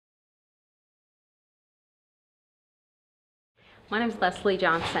My name is Leslie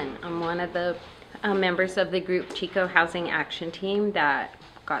Johnson. I'm one of the members of the group Chico Housing Action Team that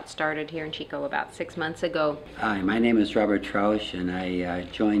got started here in Chico about 6 months ago. Hi, my name is Robert Trausch, and I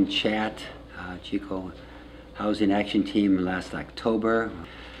joined CHAT, Chico Housing Action Team, last October.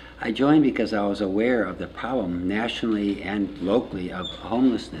 I joined because I was aware of the problem nationally and locally of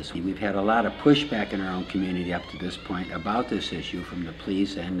homelessness. We've had a lot of pushback in our own community up to this point about this issue from the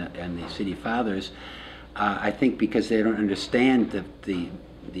police and the city fathers. I think because they don't understand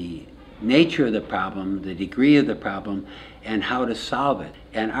the nature of the problem, the degree of the problem, and how to solve it.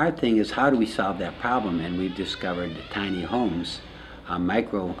 And our thing is, how do we solve that problem? And we've discovered tiny homes,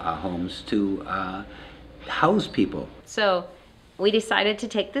 micro homes, to house people. So we decided to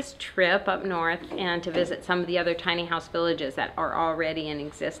take this trip up north and to visit some of the other tiny house villages that are already in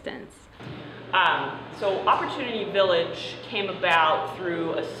existence. So Opportunity Village came about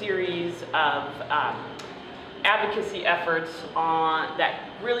through a series of advocacy efforts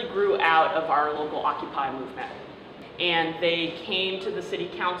that really grew out of our local Occupy movement. And they came to the city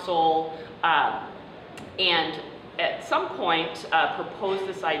council and at some point proposed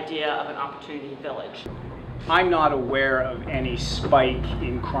this idea of an Opportunity Village. I'm not aware of any spike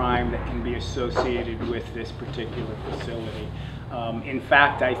in crime that can be associated with this particular facility. In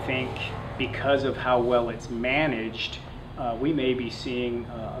fact, I think because of how well it's managed, we may be seeing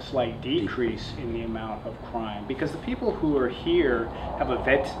a slight decrease in the amount of crime, because the people who are here have a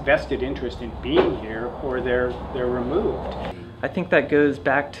vested interest in being here, or they're removed. I think that goes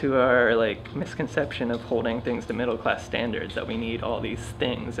back to our misconception of holding things to middle class standards, that we need all these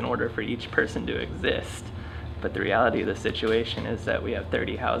things in order for each person to exist. But the reality of the situation is that we have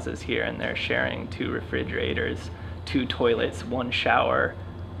 30 houses here and they're sharing 2 refrigerators, 2 toilets, 1 shower,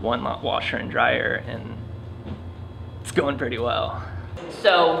 1 washer and dryer, and it's going pretty well.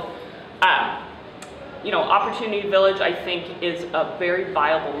 So, Opportunity Village, I think, is a very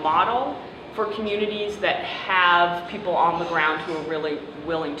viable model for communities that have people on the ground who are really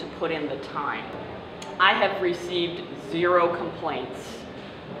willing to put in the time. I have received 0 complaints,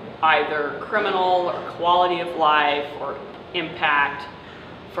 either criminal or quality of life or impact,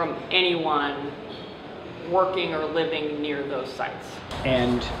 from anyone working or living near those sites.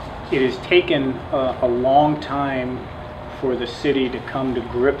 And it has taken a long time for the city to come to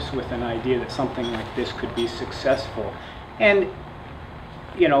grips with an idea that something like this could be successful. And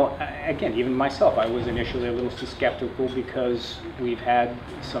again, even myself, I was initially a little skeptical because we've had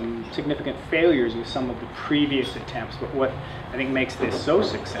some significant failures with some of the previous attempts. But what I think makes this so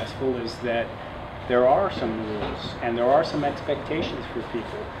successful is that there are some rules and there are some expectations for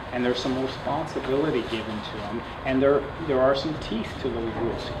people, and there's some responsibility given to them, and there are some teeth to those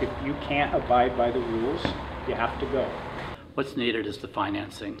rules. If you can't abide by the rules, you have to go. What's needed is the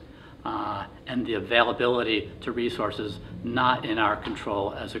financing and the availability to resources not in our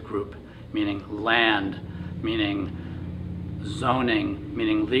control as a group, meaning land, meaning zoning,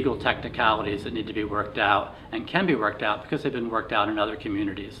 meaning legal technicalities that need to be worked out and can be worked out because they've been worked out in other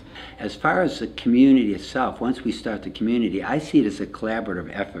communities. As far as the community itself, once we start the community, I see it as a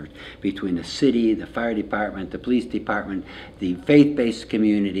collaborative effort between the city, the fire department, the police department, the faith-based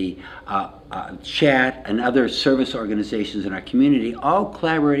community, CHAT, and other service organizations in our community, all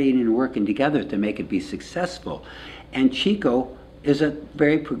collaborating and working together to make it be successful. And Chico is a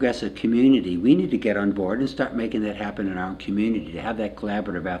very progressive community. We need to get on board and start making that happen in our own community, to have that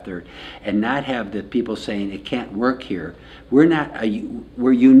collaborative effort and not have the people saying it can't work here.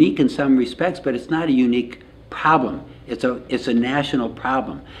 We're unique in some respects, but it's not a unique problem. It's a national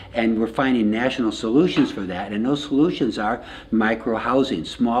problem, and we're finding national solutions for that, and those solutions are micro housing,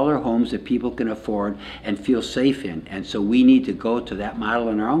 smaller homes that people can afford and feel safe in. And so we need to go to that model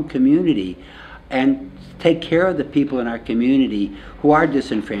in our own community and take care of the people in our community who are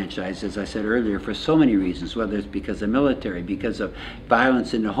disenfranchised, as I said earlier, for so many reasons, whether it's because of military, because of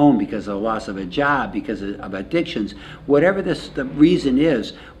violence in the home, because of loss of a job, because of addictions. Whatever the reason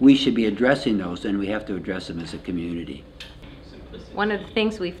is, we should be addressing those, and we have to address them as a community. One of the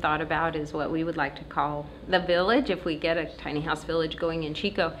things we've thought about is what we would like to call the village, if we get a tiny house village going in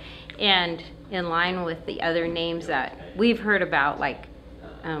Chico, and in line with the other names that we've heard about, like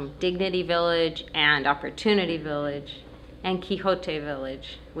Dignity Village and Opportunity Village and Quixote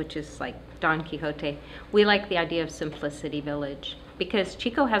Village, which is like Don Quixote. We like the idea of Simplicity Village because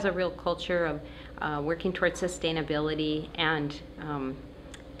Chico has a real culture of working towards sustainability and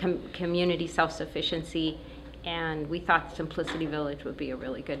community self-sufficiency, and we thought Simplicity Village would be a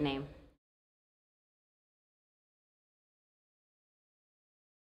really good name.